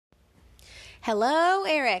Hello,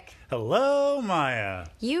 Eric. Hello, Maya.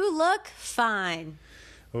 You look fine.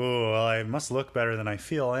 Oh, well, I must look better than I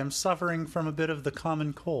feel. I am suffering from a bit of the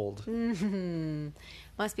common cold.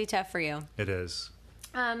 Must be tough for you. It is.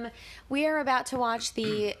 We are about to watch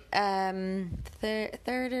the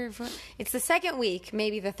third or fourth. It's the second week,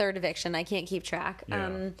 maybe the third eviction. I can't keep track.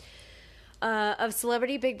 Yeah. Of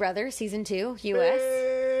Celebrity Big Brother season 2, US.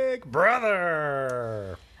 Big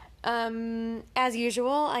Brother. As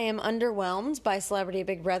usual, I am underwhelmed by Celebrity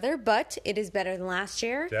Big Brother, but it is better than last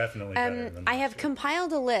year. Definitely better than I last have year.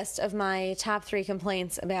 compiled a list of my top 3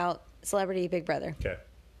 complaints about Celebrity Big Brother.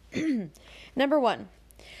 Okay. Number 1,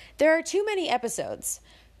 there are too many episodes.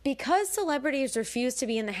 Because celebrities refuse to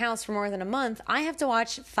be in the house for more than a month, I have to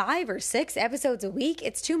watch 5 or 6 episodes a week.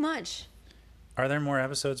 It's too much. Are there more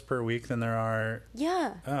episodes per week than there are?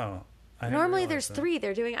 Yeah. Oh. I didn't Normally realize there's that. 3.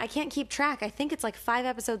 They're doing, I can't keep track. I think it's like 5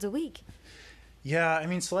 episodes a week. Yeah, I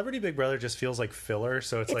mean, Celebrity Big Brother just feels like filler,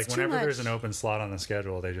 so it's like too whenever there's much. an open slot on the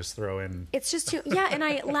schedule, they just throw in... It's just too, yeah. And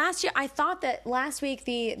I thought that last week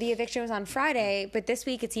the eviction was on Friday, but this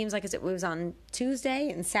week it seems like it was on Tuesday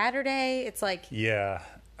and Saturday. It's like, Yeah.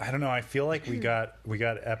 I don't know. I feel like we got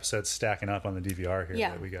episodes stacking up on the DVR here. yeah.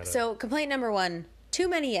 That we gotta... So complaint number 1, too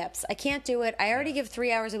many eps. I can't do it. I already give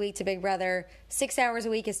 3 hours a week to Big Brother. 6 hours a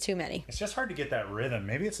week is too many. It's just hard to get that rhythm.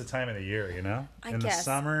 Maybe it's the time of the year, you know? I In the guess.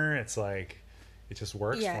 summer, it's like, it just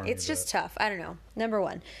works Yeah, for me. it's just tough. I don't know. Number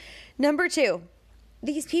 1. Number 2,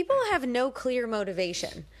 these people have no clear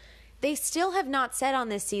motivation. They still have not said on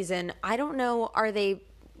this season, I don't know, are they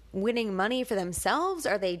winning money for themselves?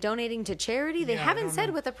 Are they donating to charity? They Yeah, I haven't don't said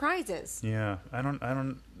know. what the prize is. Yeah, I don't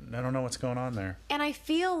know what's going on there. And I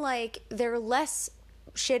feel like they're less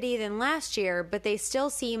shitty than last year, but they still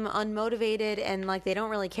seem unmotivated and like they don't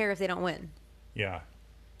really care if they don't win. Yeah.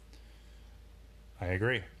 I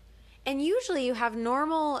agree. And usually you have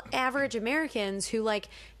normal average Americans who like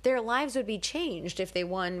their lives would be changed if they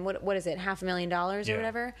won what is it, $500,000 or Yeah.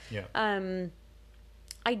 whatever. Yeah.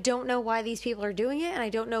 I don't know why these people are doing it, and I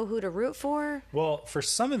don't know who to root for. Well, for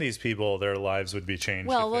some of these people, their lives would be changed.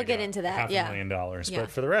 Well, if we'll they get got into that, $500,000. Yeah.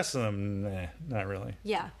 But for the rest of them, not really.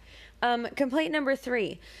 Yeah. Complaint number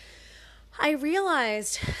 3. I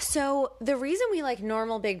realized, so the reason we like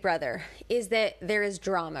normal Big Brother is that there is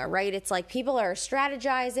drama, right? It's like people are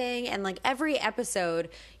strategizing, and like every episode,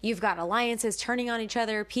 you've got alliances turning on each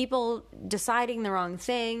other, people deciding the wrong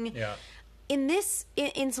thing. Yeah.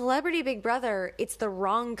 In Celebrity Big Brother, it's the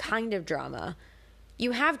wrong kind of drama.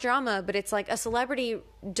 You have drama, but it's like a celebrity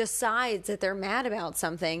decides that they're mad about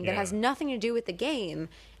something that Yeah. has nothing to do with the game,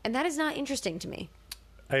 and that is not interesting to me.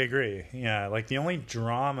 I agree. Yeah, like the only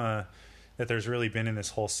drama that there's really been in this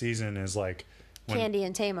whole season is like when Candy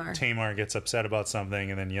and Tamar. Tamar gets upset about something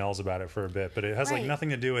and then yells about it for a bit, but it has like Right. nothing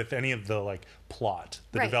to do with any of the like plot,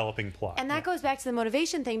 the Right. developing plot. And that goes back to the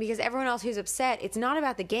motivation thing, because everyone else who's upset, it's not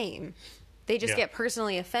about the game. They just Yeah. get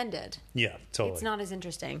personally offended. Yeah, totally. It's not as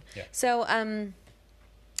interesting. Yeah. So,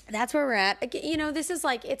 that's where we're at. You know, this is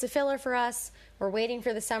like, it's a filler for us. We're waiting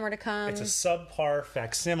for the summer to come. It's a subpar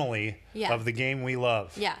facsimile Yeah. of the game we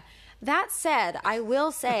love. Yeah. That said, I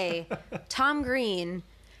will say Tom Green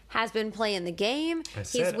has been playing the game. I He's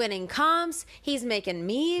said- winning comps. He's making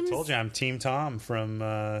memes. Told you I'm Team Tom from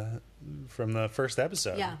the first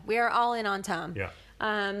episode. Yeah, we are all in on Tom. Yeah.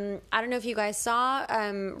 I don't know if you guys saw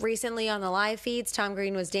recently on the live feeds, Tom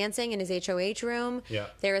Green was dancing in his HOH room. Yeah.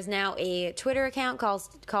 There is now a Twitter account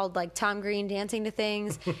called like Tom Green Dancing to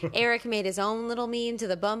Things. Eric made his own little meme to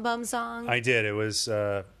the Bum Bum song. I did. It was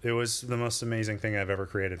the most amazing thing I've ever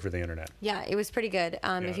created for the internet. Yeah, it was pretty good.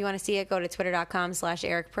 If you want to see it, go to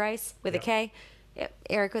twitter.com/Eric Price with a K. Yep,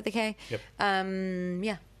 Eric with a K. Yep.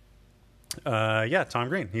 Yeah. Yeah, Tom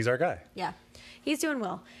Green. He's our guy. Yeah, he's doing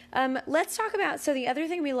well. Let's talk about, so the other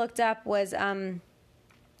thing we looked up was the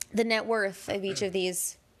net worth of each of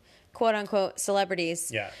these quote unquote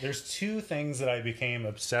celebrities. Yeah, there's 2 things that I became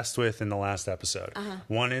obsessed with in the last episode.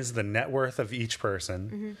 One is the net worth of each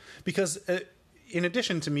person, because in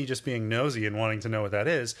addition to me just being nosy and wanting to know what that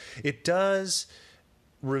is, it does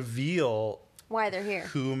reveal Why they're here.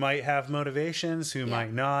 who might have motivations, who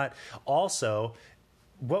might not. Also,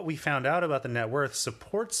 what we found out about the net worth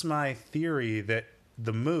supports my theory that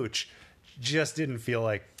the mooch just didn't feel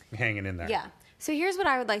like hanging in there. Yeah. So here's what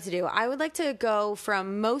I would like to do. I would like to go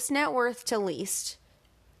from most net worth to least.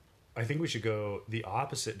 I think we should go the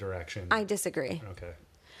opposite direction. I disagree. Okay.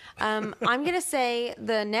 I'm going to say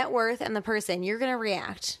the net worth and the person. You're going to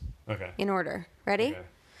react Okay. in order. Ready?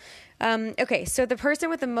 Okay. Okay, so the person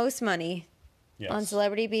with the most money Yes. on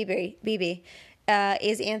Celebrity BB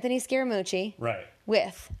is Anthony Scaramucci Right.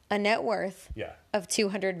 with a net worth Yeah. of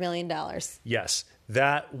 $200 million. Yes.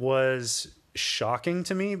 That was shocking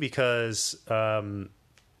to me because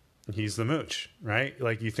he's the mooch, right?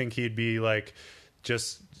 Like, you think he'd be like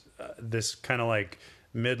just this kind of like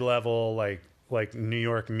mid-level, like New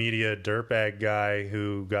York media dirtbag guy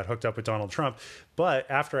who got hooked up with Donald Trump. But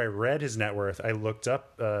after I read his net worth, I looked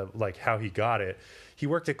up like how he got it. He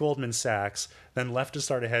worked at Goldman Sachs, then left to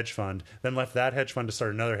start a hedge fund, then left that hedge fund to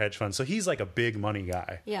start another hedge fund. So he's like a big money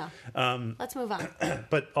guy. Yeah. Let's move on.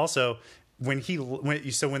 But also, when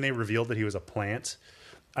they revealed that he was a plant,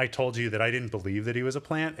 I told you that I didn't believe that he was a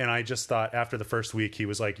plant, and I just thought after the first week he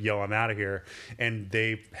was like, yo, I'm out of here. And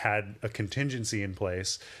they had a contingency in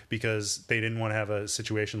place because they didn't want to have a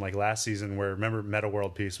situation like last season where, remember, Meta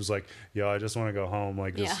World Peace was like, yo, I just want to go home.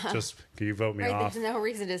 Like, just can you vote me off? There's no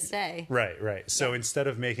reason to stay. Right. So instead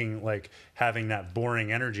of having that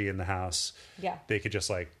boring energy in the house, they could just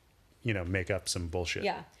make up some bullshit.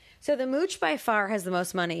 Yeah. So the mooch by far has the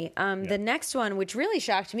most money. The next one, which really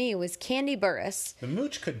shocked me, was Kandi Burruss. The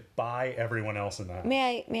mooch could buy everyone else in the house.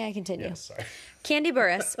 May I continue? Yes, sorry. Kandi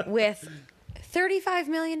Burruss with $35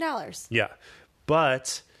 million. Yeah.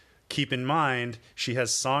 But keep in mind, she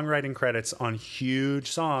has songwriting credits on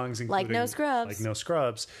huge songs, including Like No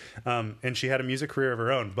Scrubs. And she had a music career of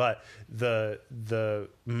her own. But the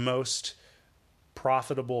most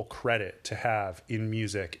profitable credit to have in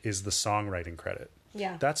music is the songwriting credit.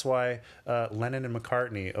 Yeah. That's why Lennon and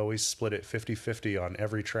McCartney always split it 50-50 on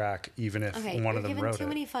every track, even if one of them wrote it. Too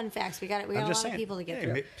many fun facts. We got a lot of people to get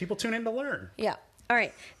through. People tune in to learn. Yeah. All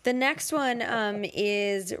right. The next one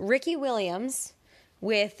is Ricky Williams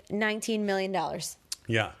with $19 million.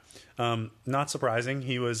 Yeah. Not surprising.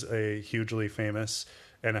 He was a hugely famous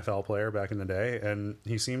NFL player back in the day, and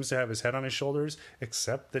he seems to have his head on his shoulders,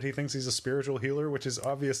 except that he thinks he's a spiritual healer, which is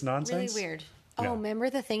obvious nonsense. Really weird. Oh, remember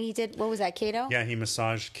the thing he did? What was that, Kato? Yeah, he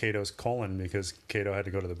massaged Kato's colon because Kato had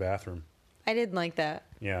to go to the bathroom. I didn't like that.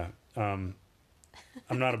 Yeah. I'm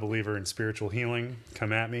not a believer in spiritual healing.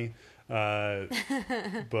 Come at me. But,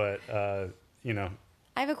 I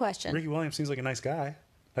have a question. Ricky Williams seems like a nice guy.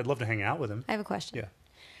 I'd love to hang out with him. I have a question. Yeah.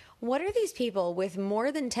 What are these people with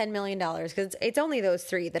more than $10 million? Because it's only those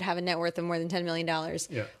three that have a net worth of more than $10 million.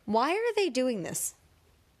 Yeah. Why are they doing this?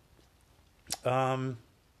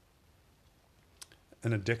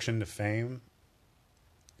 An addiction to fame,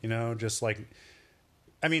 just like,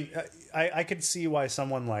 I mean, I could see why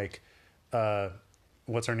someone like,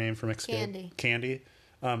 what's her name from Escape? Candy.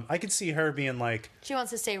 I could see her being like, she wants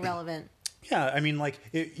to stay relevant. Yeah. I mean, like,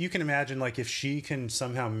 you can imagine, like, if she can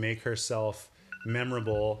somehow make herself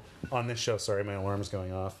memorable on this show. Sorry, my alarm is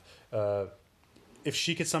going off. If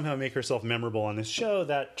she could somehow make herself memorable on this show,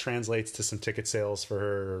 that translates to some ticket sales for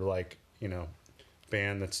her, like,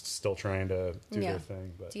 band that's still trying to do their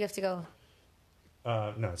thing. But do you have to go?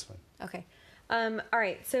 No, it's fine. Okay. All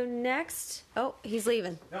right. So next, he's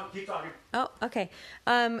leaving. No, keep talking. Oh, okay.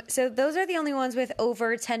 So those are the only ones with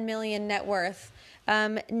over 10 million net worth.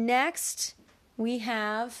 Next, we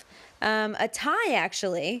have a tie.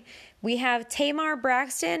 Actually, we have Tamar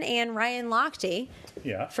Braxton and Ryan Lochte.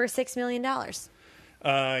 Yeah. For $6 million.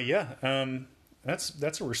 Yeah.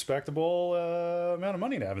 That's a respectable amount of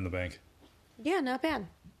money to have in the bank. Yeah, not bad.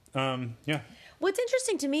 Yeah. What's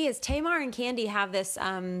interesting to me is Tamar and Kandi have this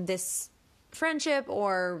this friendship,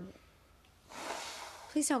 or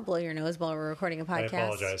please don't blow your nose while we're recording a podcast. I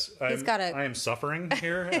apologize. I am suffering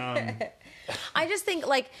here. I just think,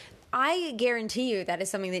 I guarantee you that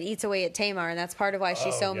is something that eats away at Tamar, and that's part of why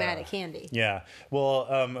she's mad at Kandi. Yeah. Well,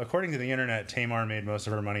 according to the internet, Tamar made most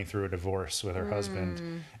of her money through a divorce with her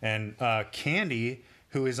husband. And Kandi,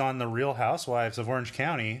 who is on The Real Housewives of Orange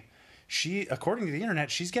County, according to the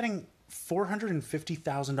internet, she's getting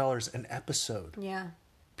 $450,000 an episode. Yeah.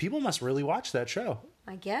 People must really watch that show.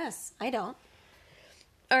 I guess. I don't.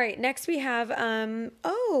 All right. Next we have,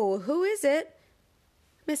 who is it?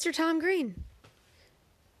 Mr. Tom Green.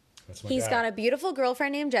 He's got a beautiful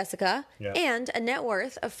girlfriend named Jessica and a net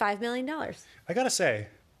worth of $5 million. I gotta say,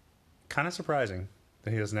 kind of surprising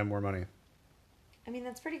that he doesn't have more money. I mean,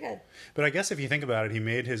 that's pretty good. But I guess if you think about it, he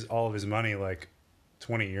made all of his money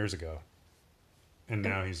 20 years ago. And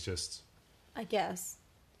now he's just, I guess,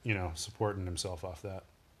 supporting himself off that.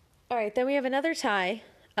 All right. Then we have another tie.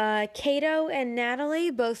 Kato and Natalie,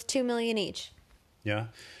 both $2 million each. Yeah.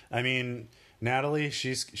 I mean, Natalie,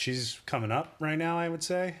 she's coming up right now, I would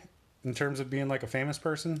say, in terms of being a famous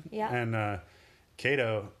person. Yeah. And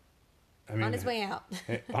Kato, I mean, on his way out.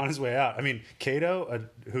 On his way out. I mean, Kato,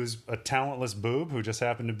 who's a talentless boob who just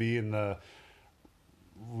happened to be in the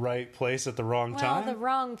right place at the wrong time. Well, the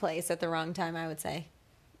wrong place at the wrong time, I would say.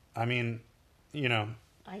 I mean,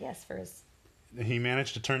 I guess for his... he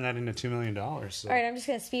managed to turn that into $2 million. So. All right, I'm just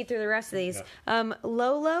going to speed through the rest of these. Yeah.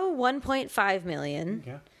 Lolo, $1.5 million.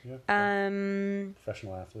 Yeah.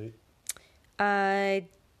 Professional athlete.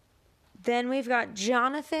 Then we've got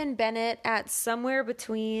Jonathan Bennett at somewhere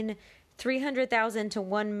between $300,000 to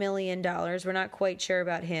 $1 million. We're not quite sure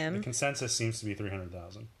about him. The consensus seems to be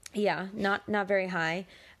 $300,000. Yeah, not very high.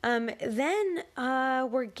 Then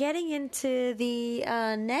we're getting into the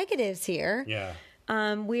negatives here. Yeah.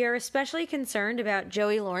 We are especially concerned about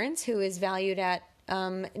Joey Lawrence, who is valued at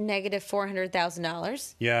negative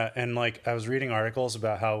 $400,000. Yeah, and like I was reading articles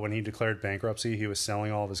about how when he declared bankruptcy, he was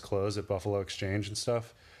selling all of his clothes at Buffalo Exchange and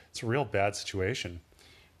stuff. It's a real bad situation.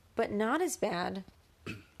 But not as bad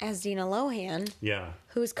as Dina Lohan. Yeah.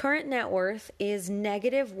 Whose current net worth is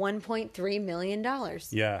negative $1.3 million.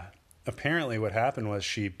 Yeah. Apparently what happened was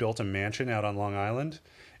she built a mansion out on Long Island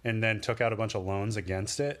and then took out a bunch of loans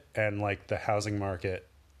against it, and like the housing market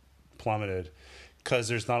plummeted because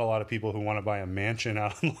there's not a lot of people who want to buy a mansion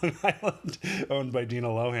out on Long Island owned by Dina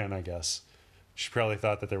Lohan, I guess. She probably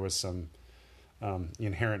thought that there was some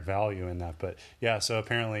inherent value in that. But yeah, so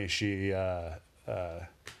apparently she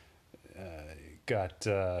got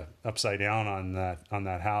upside down on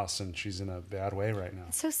that house, and she's in a bad way right now.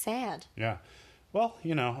 It's so sad. Yeah. Well,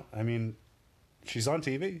 I mean, she's on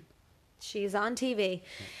TV. She's on TV.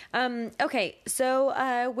 Okay,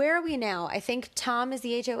 so where are we now? I think Tom is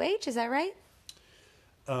the HOH, is that right?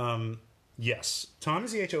 Yes. Tom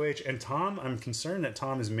is the HOH, and Tom, I'm concerned that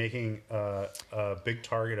Tom is making a big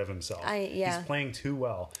target of himself. Yeah. He's playing too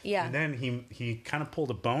well. Yeah. And then he kind of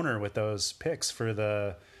pulled a boner with those picks for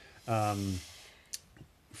the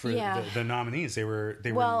the nominees. They were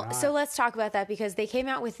well, not... so let's talk about that, because they came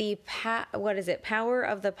out with the Power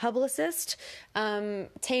of the Publicist.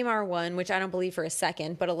 Tamar won, which I don't believe for a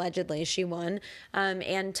second, but allegedly she won.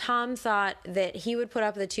 And Tom thought that he would put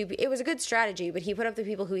up the two. It was a good strategy, but he put up the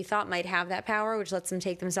people who he thought might have that power, which lets them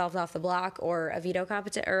take themselves off the block, or a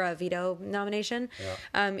veto nomination.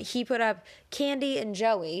 Yeah. He put up Candy and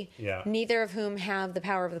Joey. Yeah. Neither of whom have the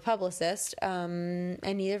power of the publicist, and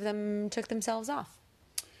neither of them took themselves off.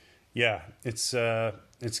 Yeah, it's a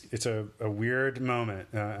weird moment.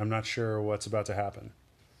 I'm not sure what's about to happen.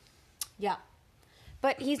 Yeah,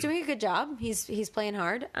 but he's doing a good job. He's playing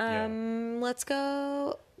hard. Let's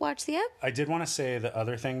go watch the app. I did want to say the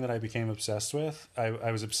other thing that I became obsessed with. I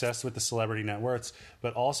was obsessed with the celebrity net worths,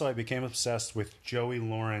 but also I became obsessed with Joey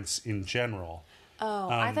Lawrence in general. Oh,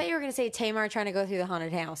 I thought you were going to say Tamar trying to go through the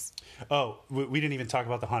haunted house. Oh, we didn't even talk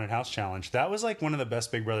about the haunted house challenge. That was like one of the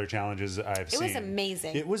best Big Brother challenges I've seen. It was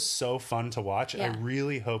amazing. It was so fun to watch. Yeah. I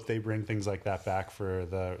really hope they bring things like that back for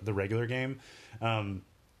the regular game.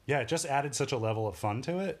 It just added such a level of fun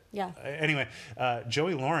to it. Yeah. Anyway,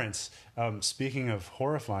 Joey Lawrence, speaking of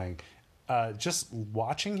horrifying, just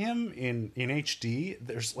watching him in HD,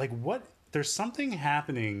 there's something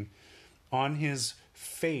happening on his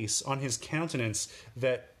face, on his countenance,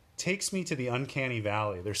 that takes me to the uncanny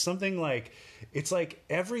valley. There's something like, it's like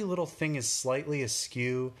every little thing is slightly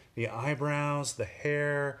askew. The eyebrows, the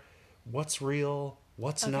hair, what's real,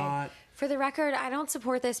 what's not. For the record, I don't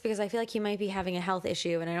support this because I feel like he might be having a health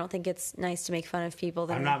issue, and I don't think it's nice to make fun of people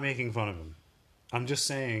that I'm not making fun of him. I'm just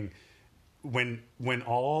saying, when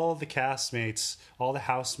all the castmates, all the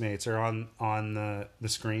housemates are on the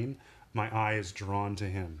screen, my eye is drawn to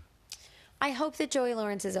him. I hope that Joey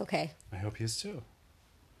Lawrence is okay. I hope he is too.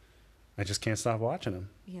 I just can't stop watching him.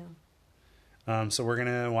 Yeah. So we're going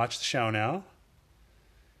to watch the show now.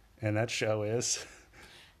 And that show is...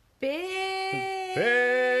 Big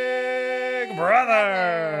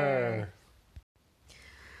Brother!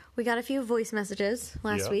 We got a few voice messages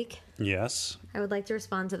last week. Yes. I would like to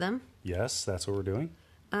respond to them. Yes, that's what we're doing.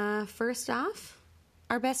 First off,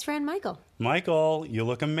 our best friend, Michael. Michael, you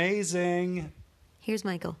look amazing. Here's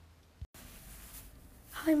Michael.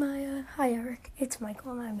 Hi Maya, hi Eric, it's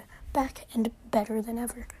Michael and I'm back and better than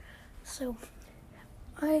ever. So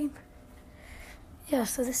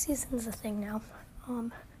this season's a thing now.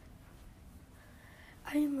 I'm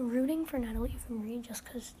rooting for Natalie Van Reed just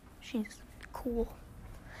because she's cool.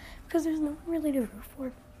 Because there's no one really to root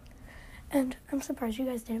for. And I'm surprised you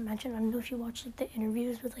guys didn't mention, I don't know if you watched the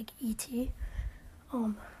interviews with E.T.,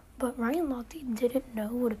 but Ryan Lochte didn't know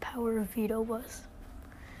what a power of veto was.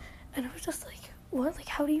 And I was just like, what?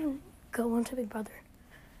 How do you go into Big Brother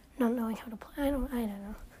not knowing how to play? I don't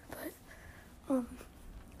know. But,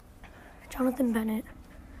 Jonathan Bennett,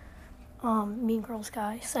 Mean Girls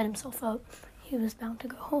guy, set himself up. He was bound to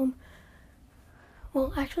go home.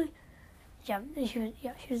 Well, actually, he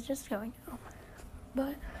was just going home.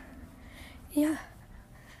 But, I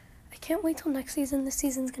can't wait till next season. This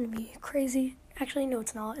season's gonna be crazy. Actually, no,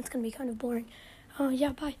 it's not. It's going to be kind of boring.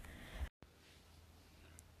 Yeah, bye.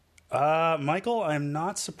 Michael, I'm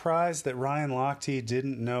not surprised that Ryan Lochte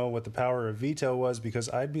didn't know what the power of veto was, because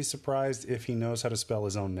I'd be surprised if he knows how to spell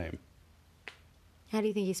his own name. How do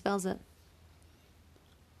you think he spells it?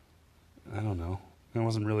 I don't know. I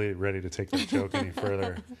wasn't really ready to take that joke any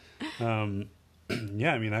further.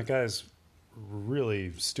 Yeah, I mean, that guy's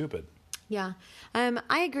really stupid. Yeah,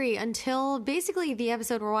 I agree. Until basically the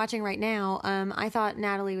episode we're watching right now, I thought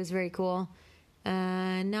Natalie was very cool.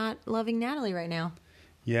 Not loving Natalie right now.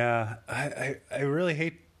 Yeah, I really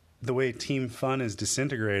hate the way Team Fun is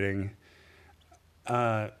disintegrating.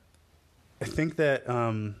 I think that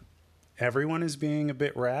everyone is being a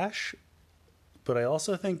bit rash, but I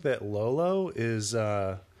also think that Lolo is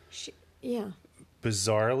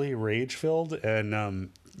bizarrely rage-filled,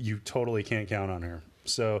 and you totally can't count on her.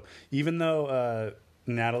 So even though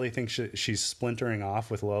Natalie thinks she's splintering off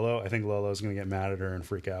with Lolo, I think Lolo's going to get mad at her and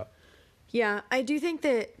freak out. Yeah, I do think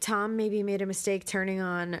that Tom maybe made a mistake turning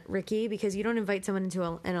on Ricky, because you don't invite someone into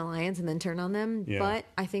an alliance and then turn on them. Yeah. But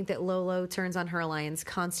I think that Lolo turns on her alliance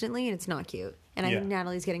constantly, and it's not cute. And I think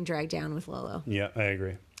Natalie's getting dragged down with Lolo. Yeah, I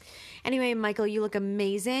agree. Anyway, Michael, you look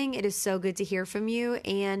amazing. It is so good to hear from you.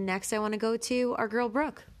 And next I want to go to our girl,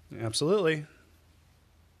 Brooke. Absolutely.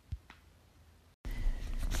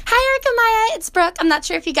 Hi, Erica Maya. It's Brooke. I'm not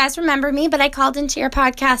sure if you guys remember me, but I called into your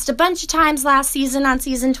podcast a bunch of times last season on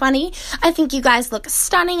season 20. I think you guys look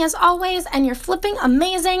stunning as always, and you're flipping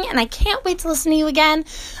amazing, and I can't wait to listen to you again.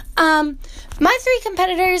 My three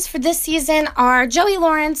competitors for this season are Joey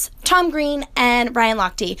Lawrence, Tom Green, and Ryan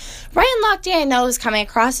Lochte. Ryan Lochte, I know, is coming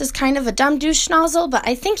across as kind of a dumb douche schnozzle, but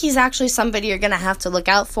I think he's actually somebody you're going to have to look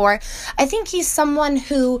out for. I think he's someone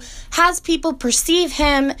who has people perceive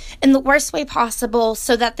him in the worst way possible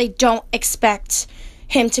so that they don't expect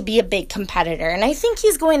him to be a big competitor, and I think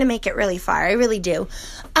he's going to make it really far. I really do.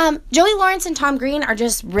 Joey Lawrence and Tom Green are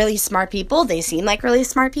just really smart people. They seem like really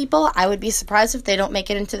smart people. I would be surprised if they don't make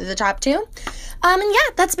it into the top two. And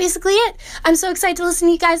yeah, that's basically it. I'm so excited to listen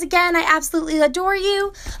to you guys again. I absolutely adore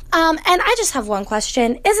you. And I just have one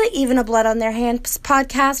question. Is it even a Blood on Their Hands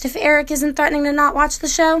podcast if Eric isn't threatening to not watch the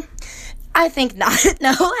show? I think not.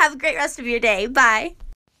 No, have a great rest of your day. Bye.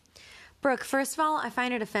 Brooke, first of all, I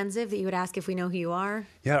find it offensive that you would ask if we know who you are.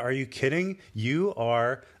 Yeah, are you kidding? You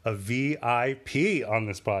are a VIP on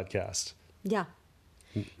this podcast. Yeah.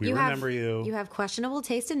 We remember you. You have questionable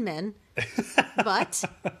taste in men. But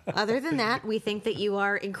other than that, we think that you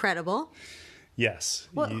are incredible. Yes.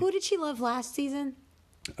 Well, who did she love last season?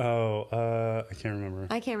 Oh, I can't remember.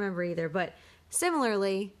 I can't remember either, but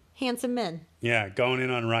similarly, handsome men. Yeah, going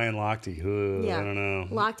in on Ryan Lochte. Ugh, Yeah. I don't know.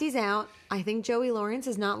 Lochte's out. I think Joey Lawrence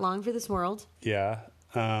is not long for this world. Yeah.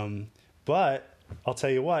 But I'll tell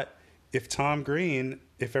you what, if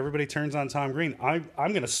everybody turns on Tom Green, I'm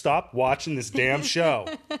going to stop watching this damn show.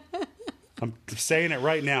 I'm saying it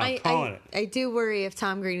right now. I'm calling it. I do worry if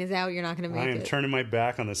Tom Green is out, you're not going to make it. I am turning my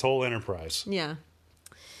back on this whole enterprise. Yeah.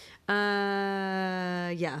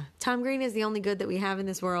 Yeah. Tom Green is the only good that we have in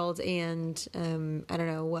this world, and I don't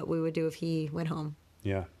know what we would do if he went home.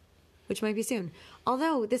 Yeah. Which might be soon.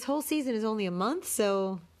 Although this whole season is only a month,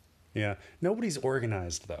 so... Yeah. Nobody's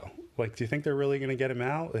organized, though. Like, do you think they're really going to get him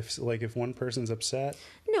out if one person's upset?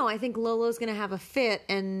 No, I think Lolo's going to have a fit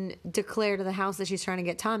and declare to the house that she's trying to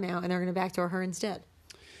get Tom out, and they're going to backdoor her instead.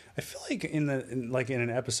 I feel like in an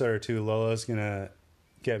episode or two, Lolo's going to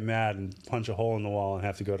get mad and punch a hole in the wall and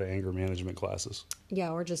have to go to anger management classes.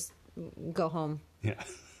 Yeah, or just go home. Yeah.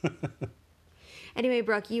 Anyway,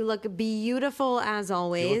 Brooke, you look beautiful as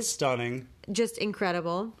always. You look stunning. Just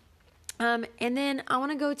incredible. And then I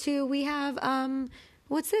want to go to, we have,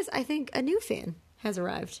 what's this? I think a new fan has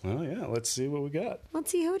arrived. Oh, yeah. Let's see what we got.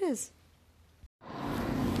 Let's see who it is.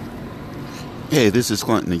 Hey, this is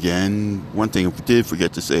Clinton again. One thing I did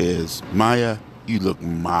forget to say is, Maya, you look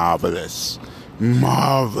marvelous.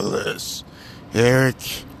 Marvelous. Eric,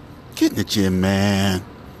 get in the gym, man.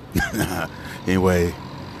 Anyway,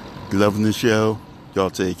 loving the show. Y'all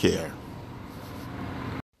take care.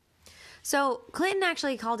 So Clinton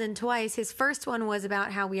actually called in twice. His first one was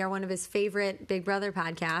about how we are one of his favorite Big Brother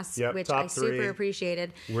podcasts, Yep, which top I super three.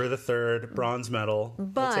 appreciated. We're the third bronze medal.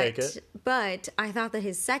 We'll take it. But I thought that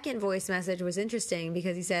his second voice message was interesting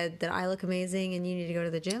because he said that I look amazing and you need to go to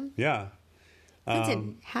the gym. Yeah.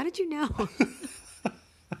 Clinton, how did you know?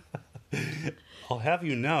 I'll have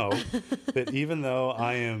you know that even though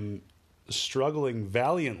I am struggling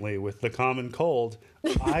valiantly with the common cold,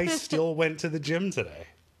 I still went to the gym today.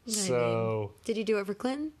 So Did you do it for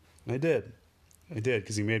Clinton? I did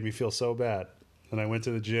because he made me feel so bad. And I went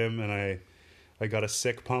to the gym and I I got a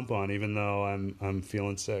sick pump on, even though I'm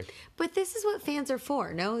feeling sick. But this is what fans are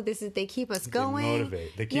for. No, they keep us going. They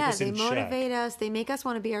motivate. They keep us in check. They motivate us. They make us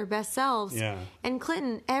want to be our best selves. Yeah. And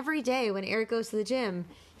Clinton, every day when Eric goes to the gym,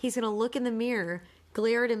 he's going to look in the mirror,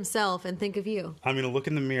 glare at himself, and think of you. I'm going to look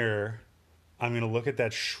in the mirror. I'm going to look at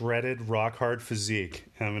that shredded, rock-hard physique,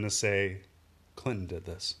 and I'm going to say, Clinton did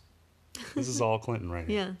this. This is all Clinton right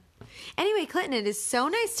here. Yeah. Anyway, Clinton, it is so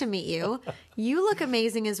nice to meet you. You look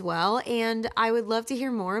amazing as well, and I would love to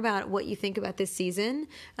hear more about what you think about this season,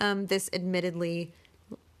 this admittedly,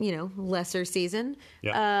 lesser season.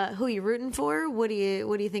 Yeah. Who you rooting for? What do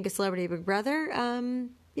you think of Celebrity Big Brother?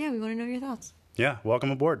 We want to know your thoughts. Yeah,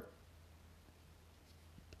 welcome aboard.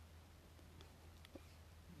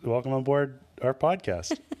 Welcome aboard our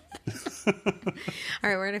podcast. All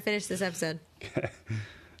right, we're going to finish this episode.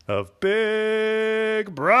 Of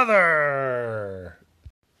Big Brother.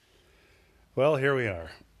 Well, here we are.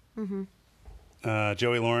 Mm-hmm.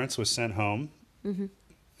 Joey Lawrence was sent home,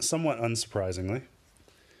 somewhat unsurprisingly.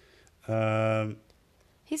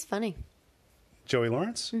 He's funny. Joey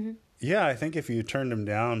Lawrence? Mm-hmm. Yeah, I think if you turned him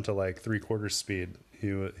down to like 3/4 speed,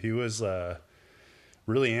 he was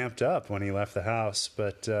really amped up when he left the house.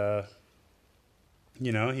 But,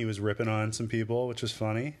 he was ripping on some people, which was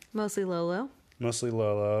funny. Mostly Lolo.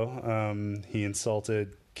 He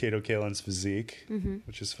insulted Kato Kaylin's physique,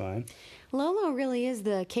 which is fine. Lolo really is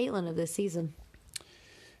the Caitlyn of this season.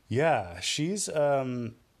 Yeah, she's a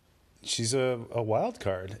wild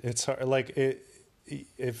card. It's hard, like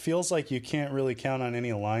it feels like you can't really count on any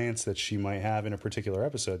alliance that she might have in a particular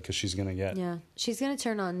episode because she's going to get... Yeah, she's going to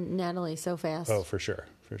turn on Natalie so fast. Oh, for sure,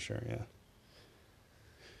 yeah.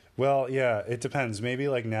 Well, yeah, it depends. Maybe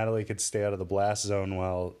like Natalie could stay out of the blast zone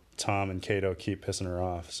while Tom and Kato keep pissing her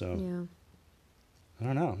off. So yeah. I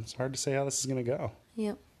don't know. It's hard to say how this is going to go.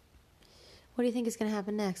 Yep. What do you think is going to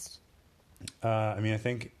happen next? I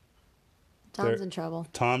think Tom's in trouble.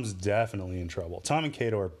 Tom's definitely in trouble. Tom and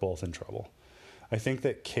Kato are both in trouble. I think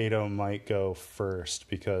that Kato might go first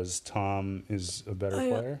because Tom is a better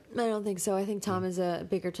player. I don't think so. I think Tom is a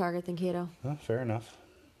bigger target than Kato. Oh, fair enough.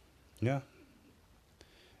 Yeah.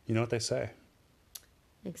 You know what they say.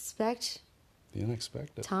 Expect the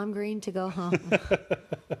unexpected. Tom Green to go home.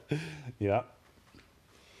 Yeah.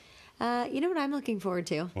 You know what I'm looking forward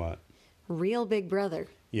to? What? Real Big Brother.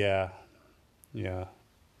 Yeah.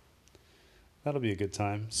 That'll be a good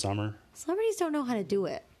time. Summer. Celebrities don't know how to do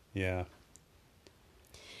it. Yeah.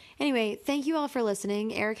 Anyway, thank you all for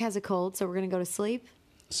listening. Eric has a cold, so we're going to go to sleep.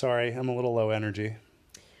 Sorry, I'm a little low energy.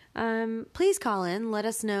 Please call in. Let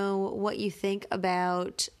us know what you think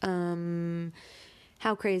about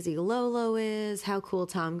how crazy Lolo is, how cool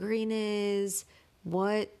Tom Green is,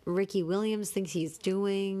 what Ricky Williams thinks he's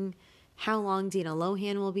doing, how long Dina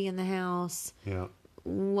Lohan will be in the house. Yeah.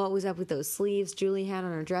 What was up with those sleeves Julie had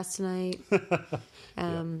on her dress tonight?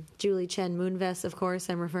 Julie Chen Moonves, of course,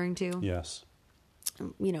 I'm referring to. Yes.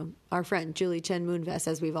 Our friend Julie Chen Moonves,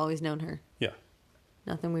 as we've always known her. Yeah.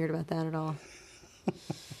 Nothing weird about that at all.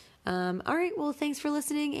 All right. Well, thanks for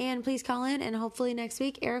listening, and please call in, and hopefully next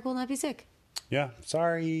week Eric will not be sick. Yeah.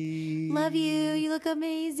 Sorry. Love you. You look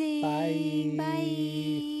amazing. Bye.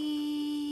 Bye.